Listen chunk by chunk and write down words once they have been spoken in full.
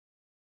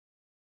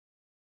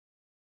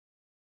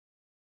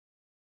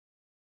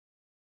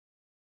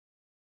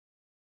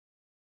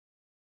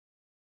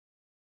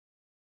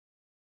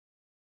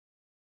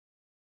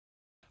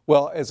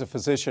Well, as a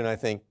physician, I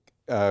think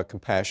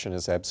compassion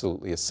is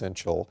absolutely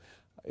essential.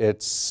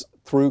 It's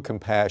through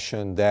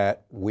compassion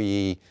that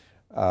we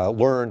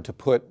learn to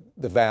put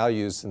the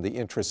values and the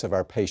interests of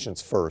our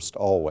patients first,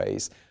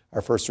 always.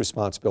 Our first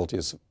responsibility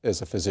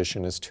as a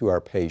physician is to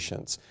our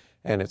patients,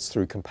 and it's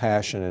through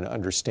compassion and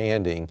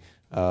understanding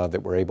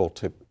that we're able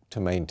to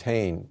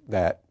maintain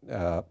that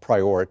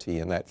priority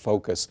and that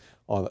focus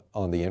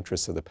on the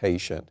interests of the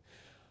patient.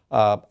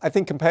 I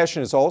think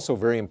compassion is also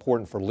very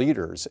important for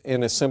leaders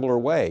in a similar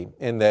way,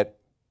 in that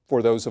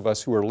for those of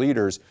us who are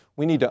leaders,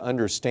 we need to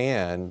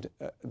understand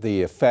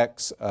the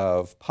effects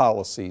of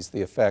policies,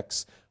 the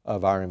effects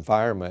of our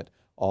environment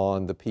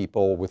on the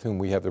people with whom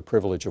we have the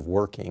privilege of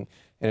working.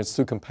 And it's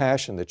through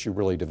compassion that you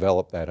really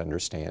develop that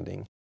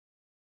understanding.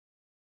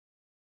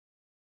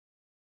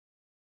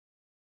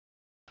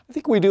 I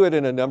think we do it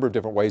in a number of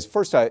different ways.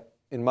 First,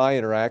 in my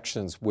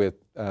interactions with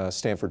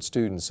Stanford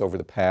students over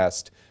the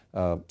past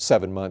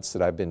 7 months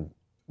that I've been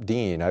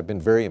dean, I've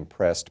been very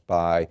impressed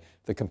by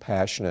the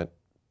compassionate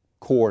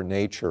core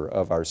nature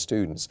of our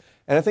students.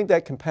 And I think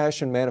that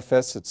compassion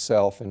manifests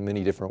itself in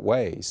many different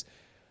ways.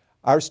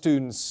 Our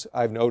students,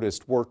 I've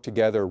noticed, work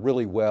together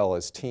really well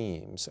as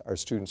teams. Our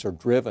students are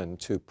driven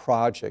to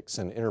projects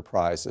and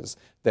enterprises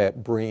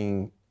that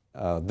bring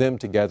them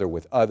together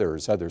with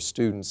others, other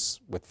students,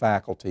 with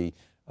faculty,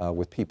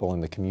 with people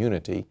in the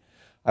community.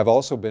 I've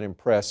also been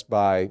impressed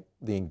by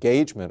the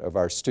engagement of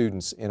our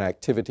students in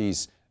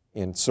activities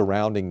in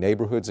surrounding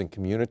neighborhoods and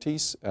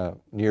communities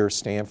near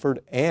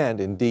Stanford, and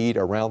indeed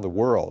around the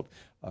world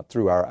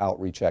through our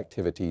outreach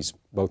activities,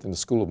 both in the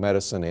School of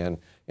Medicine and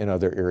in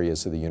other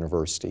areas of the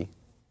university.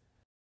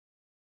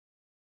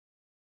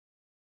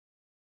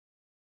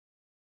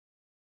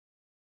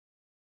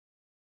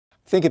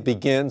 I think it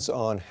begins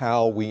on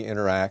how we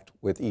interact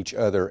with each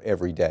other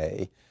every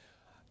day.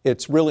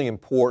 It's really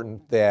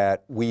important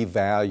that we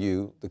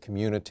value the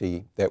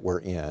community that we're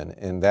in,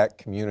 and that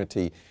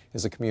community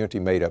is a community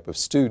made up of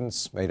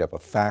students, made up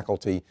of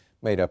faculty,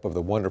 made up of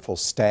the wonderful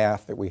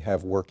staff that we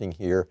have working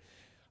here.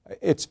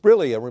 It's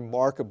really a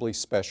remarkably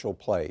special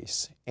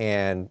place,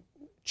 and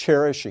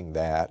cherishing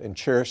that and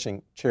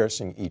cherishing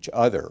each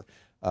other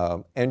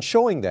and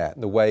showing that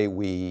in the way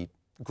we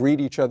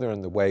greet each other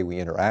and the way we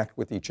interact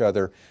with each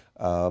other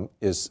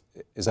is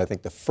I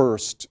think the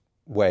first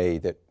way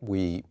that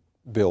we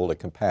build a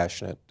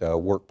compassionate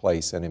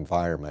workplace and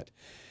environment.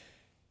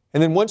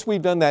 And then once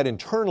we've done that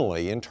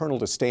internally, internal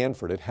to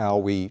Stanford, at how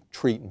we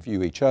treat and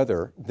view each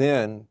other,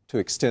 then to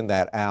extend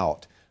that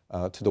out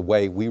to the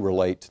way we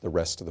relate to the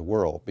rest of the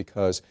world,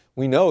 because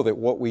we know that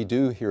what we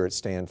do here at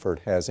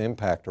Stanford has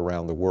impact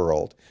around the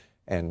world.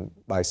 And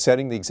by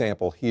setting the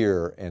example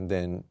here and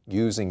then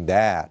using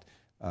that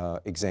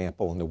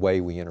example in the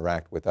way we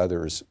interact with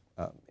others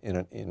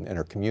in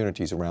our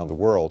communities around the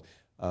world,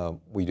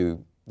 we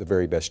do the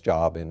very best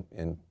job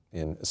in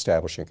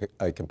establishing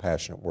a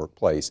compassionate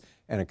workplace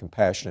and a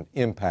compassionate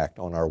impact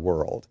on our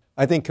world.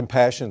 I think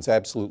compassion is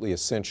absolutely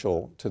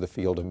essential to the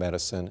field of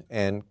medicine,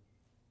 and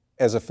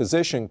as a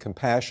physician,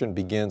 compassion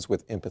begins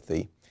with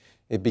empathy.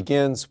 It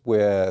begins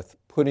with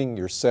putting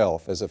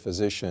yourself as a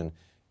physician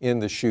in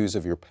the shoes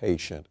of your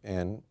patient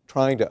and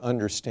trying to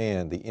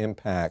understand the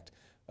impact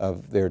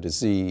of their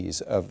disease,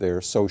 of their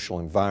social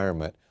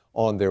environment,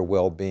 on their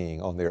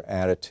well-being, on their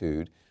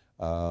attitude,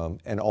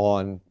 and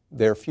on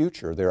their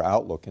future, their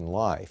outlook in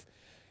life.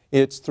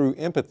 It's through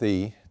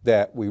empathy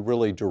that we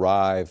really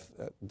derive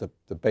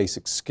the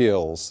basic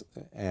skills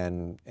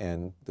and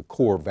the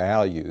core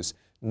values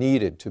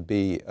needed to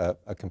be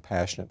a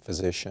compassionate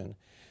physician.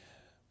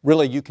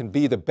 Really, you can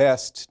be the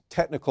best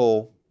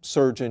technical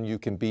surgeon, you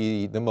can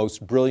be the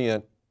most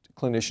brilliant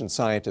clinician,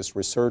 scientist,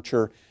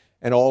 researcher,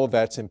 and all of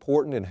that's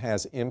important and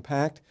has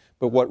impact,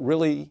 but what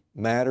really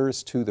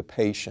matters to the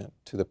patient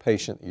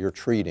that you're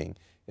treating,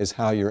 is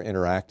how you're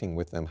interacting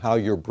with them, how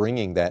you're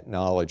bringing that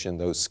knowledge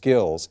and those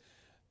skills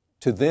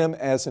to them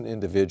as an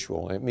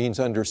individual. And it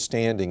means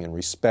understanding and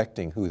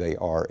respecting who they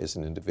are as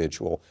an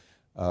individual.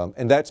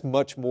 And that's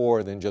much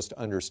more than just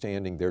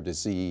understanding their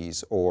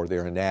disease or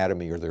their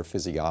anatomy or their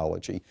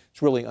physiology.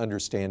 It's really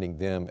understanding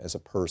them as a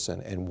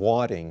person and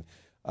wanting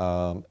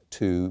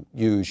to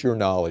use your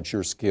knowledge,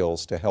 your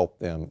skills to help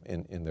them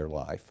in their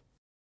life.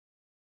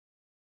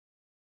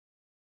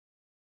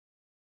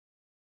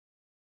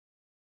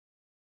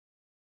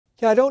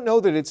 Yeah, I don't know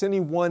that it's any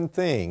one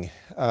thing.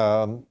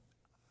 In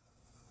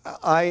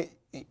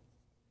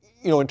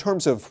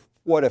terms of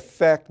what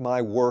effect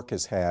my work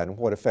has had and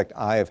what effect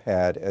I have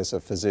had as a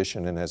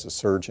physician and as a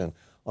surgeon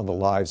on the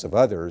lives of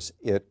others,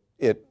 it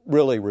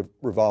really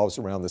revolves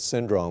around the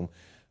syndrome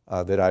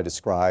that I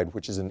described,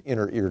 which is an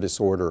inner ear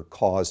disorder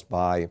caused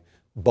by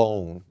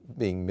bone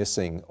being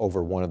missing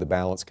over one of the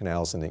balance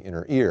canals in the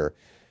inner ear.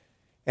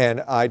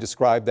 And I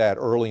described that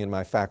early in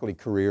my faculty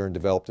career and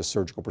developed a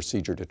surgical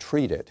procedure to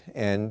treat it.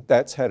 And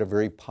that's had a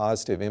very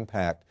positive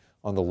impact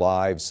on the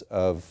lives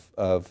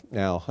of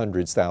now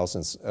hundreds,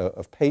 thousands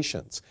of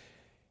patients.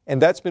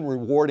 And that's been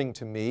rewarding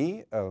to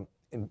me,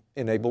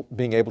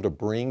 being able to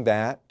bring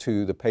that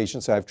to the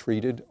patients I've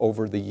treated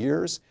over the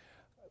years.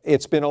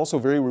 it's been also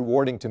very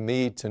rewarding to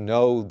me to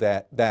know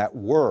that that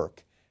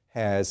work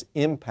has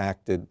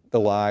impacted the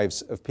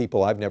lives of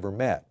people I've never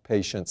met,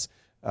 patients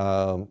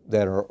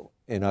that are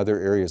in other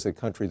areas of the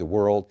country, the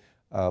world,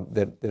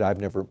 that I've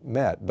never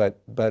met.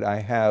 But I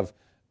have,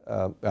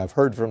 I've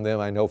heard from them,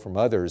 I know from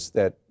others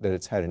that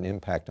it's had an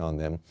impact on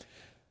them.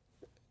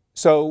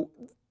 So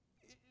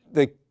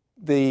the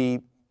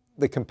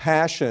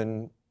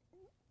compassion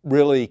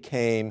really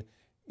came,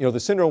 you know, the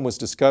syndrome was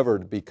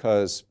discovered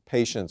because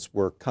patients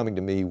were coming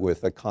to me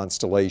with a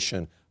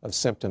constellation of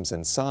symptoms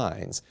and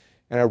signs,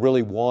 and I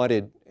really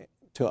wanted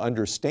to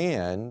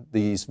understand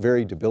these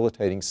very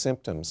debilitating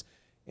symptoms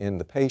in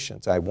the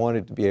patients. I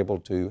wanted to be able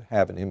to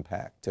have an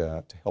impact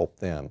to help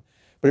them.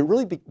 But it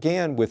really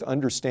began with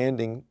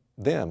understanding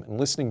them and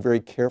listening very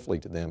carefully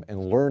to them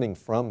and learning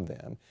from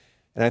them.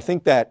 And I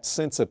think that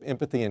sense of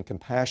empathy and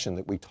compassion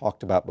that we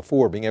talked about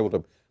before, being able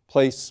to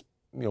place,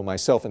 you know,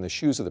 myself in the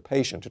shoes of the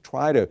patient, to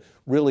try to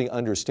really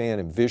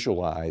understand and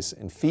visualize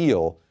and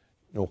feel,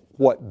 you know,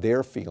 what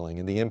they're feeling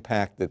and the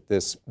impact that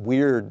this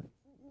weird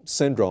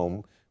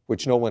syndrome,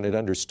 which no one had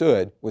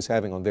understood, was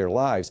having on their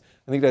lives.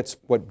 I think that's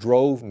what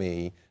drove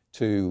me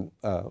to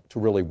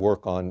really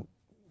work on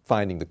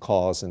finding the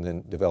cause and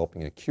then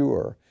developing a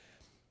cure.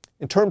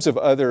 In terms of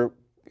other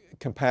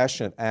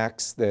compassionate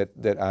acts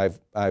that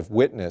I've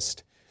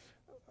witnessed,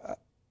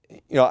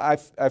 you know,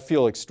 I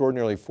feel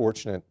extraordinarily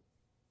fortunate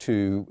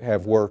to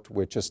have worked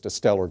with just a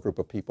stellar group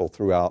of people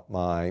throughout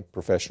my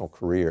professional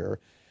career,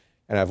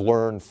 and I've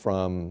learned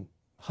from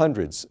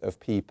hundreds of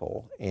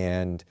people.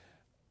 And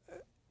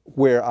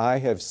where I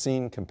have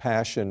seen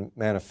compassion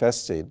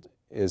manifested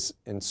is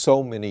in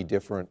so many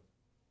different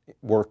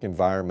work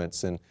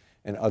environments and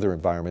other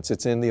environments.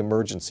 It's in the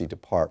emergency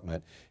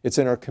department. It's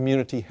in our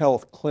community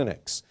health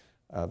clinics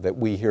that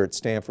we here at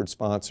Stanford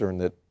sponsor and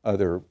that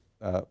other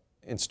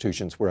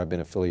institutions where I've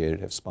been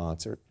affiliated have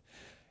sponsored.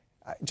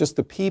 Just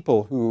the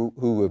people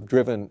who are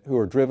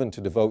driven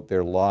to devote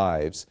their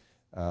lives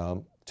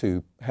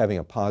to having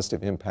a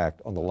positive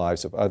impact on the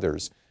lives of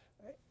others,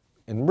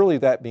 and really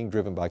that being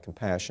driven by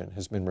compassion,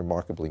 has been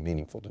remarkably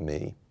meaningful to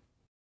me.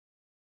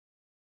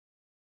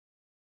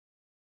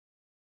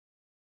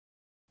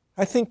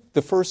 I think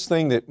the first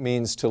thing that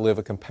means to live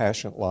a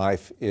compassionate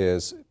life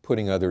is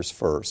putting others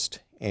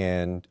first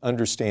and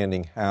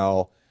understanding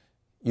how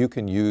you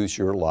can use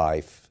your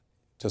life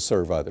to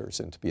serve others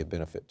and to be a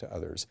benefit to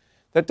others.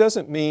 That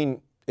doesn't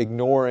mean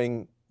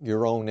ignoring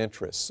your own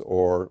interests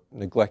or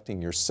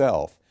neglecting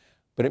yourself,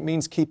 but it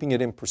means keeping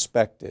it in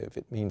perspective.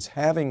 It means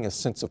having a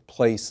sense of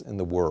place in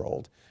the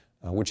world,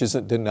 which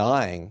isn't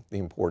denying the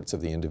importance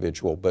of the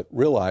individual, but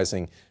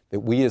realizing that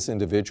we as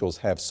individuals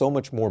have so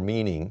much more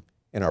meaning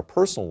in our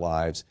personal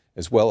lives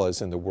as well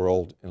as in the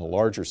world in a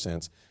larger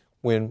sense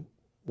when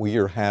we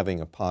are having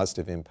a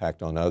positive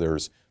impact on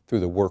others through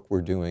the work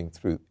we're doing,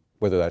 through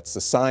whether that's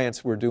the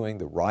science we're doing,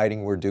 the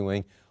writing we're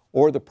doing,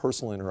 or the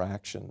personal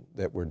interaction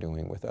that we're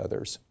doing with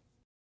others.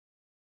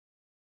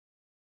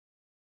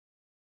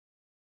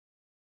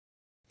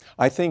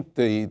 I think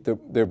there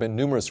have been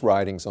numerous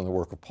writings on the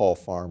work of Paul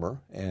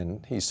Farmer,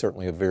 and he's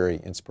certainly a very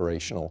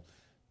inspirational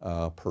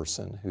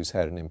person who's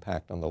had an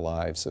impact on the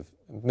lives of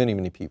many,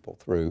 many people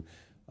through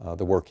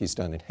the work he's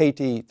done in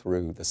Haiti,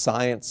 through the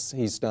science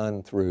he's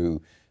done,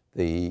 through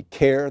the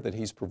care that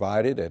he's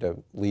provided at a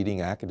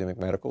leading academic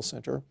medical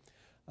center.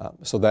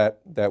 So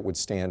that would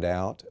stand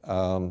out.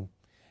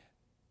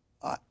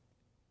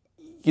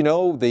 You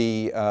know,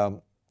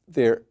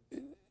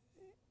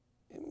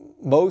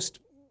 most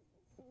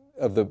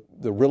of the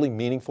really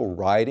meaningful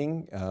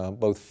writing,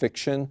 both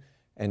fiction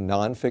and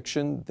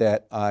nonfiction,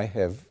 that I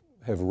have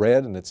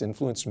read and that's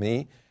influenced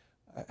me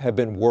have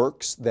been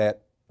works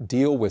that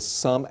deal with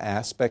some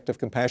aspect of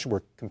compassion,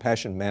 where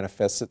compassion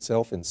manifests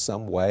itself in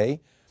some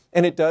way.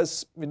 And it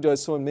does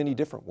so in many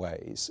different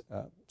ways.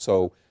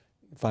 So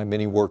you find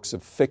many works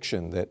of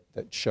fiction that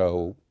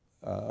show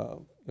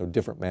you know,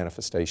 different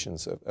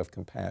manifestations of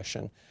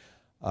compassion.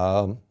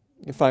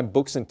 You find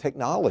books in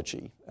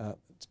technology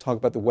to talk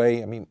about the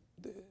way, I mean,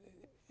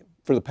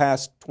 for the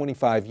past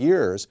 25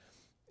 years,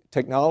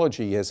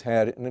 technology has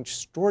had an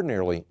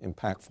extraordinarily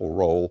impactful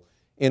role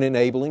in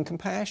enabling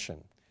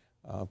compassion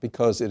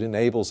because it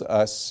enables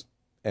us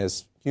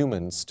as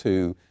humans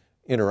to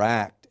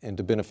interact and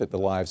to benefit the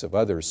lives of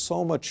others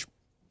so much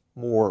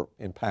more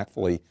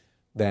impactfully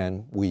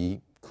than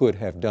we could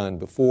have done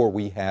before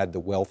we had the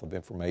wealth of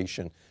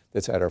information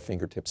that's at our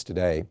fingertips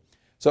today.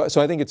 So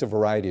I think it's a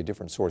variety of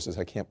different sources.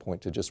 I can't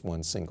point to just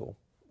one single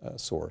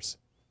source.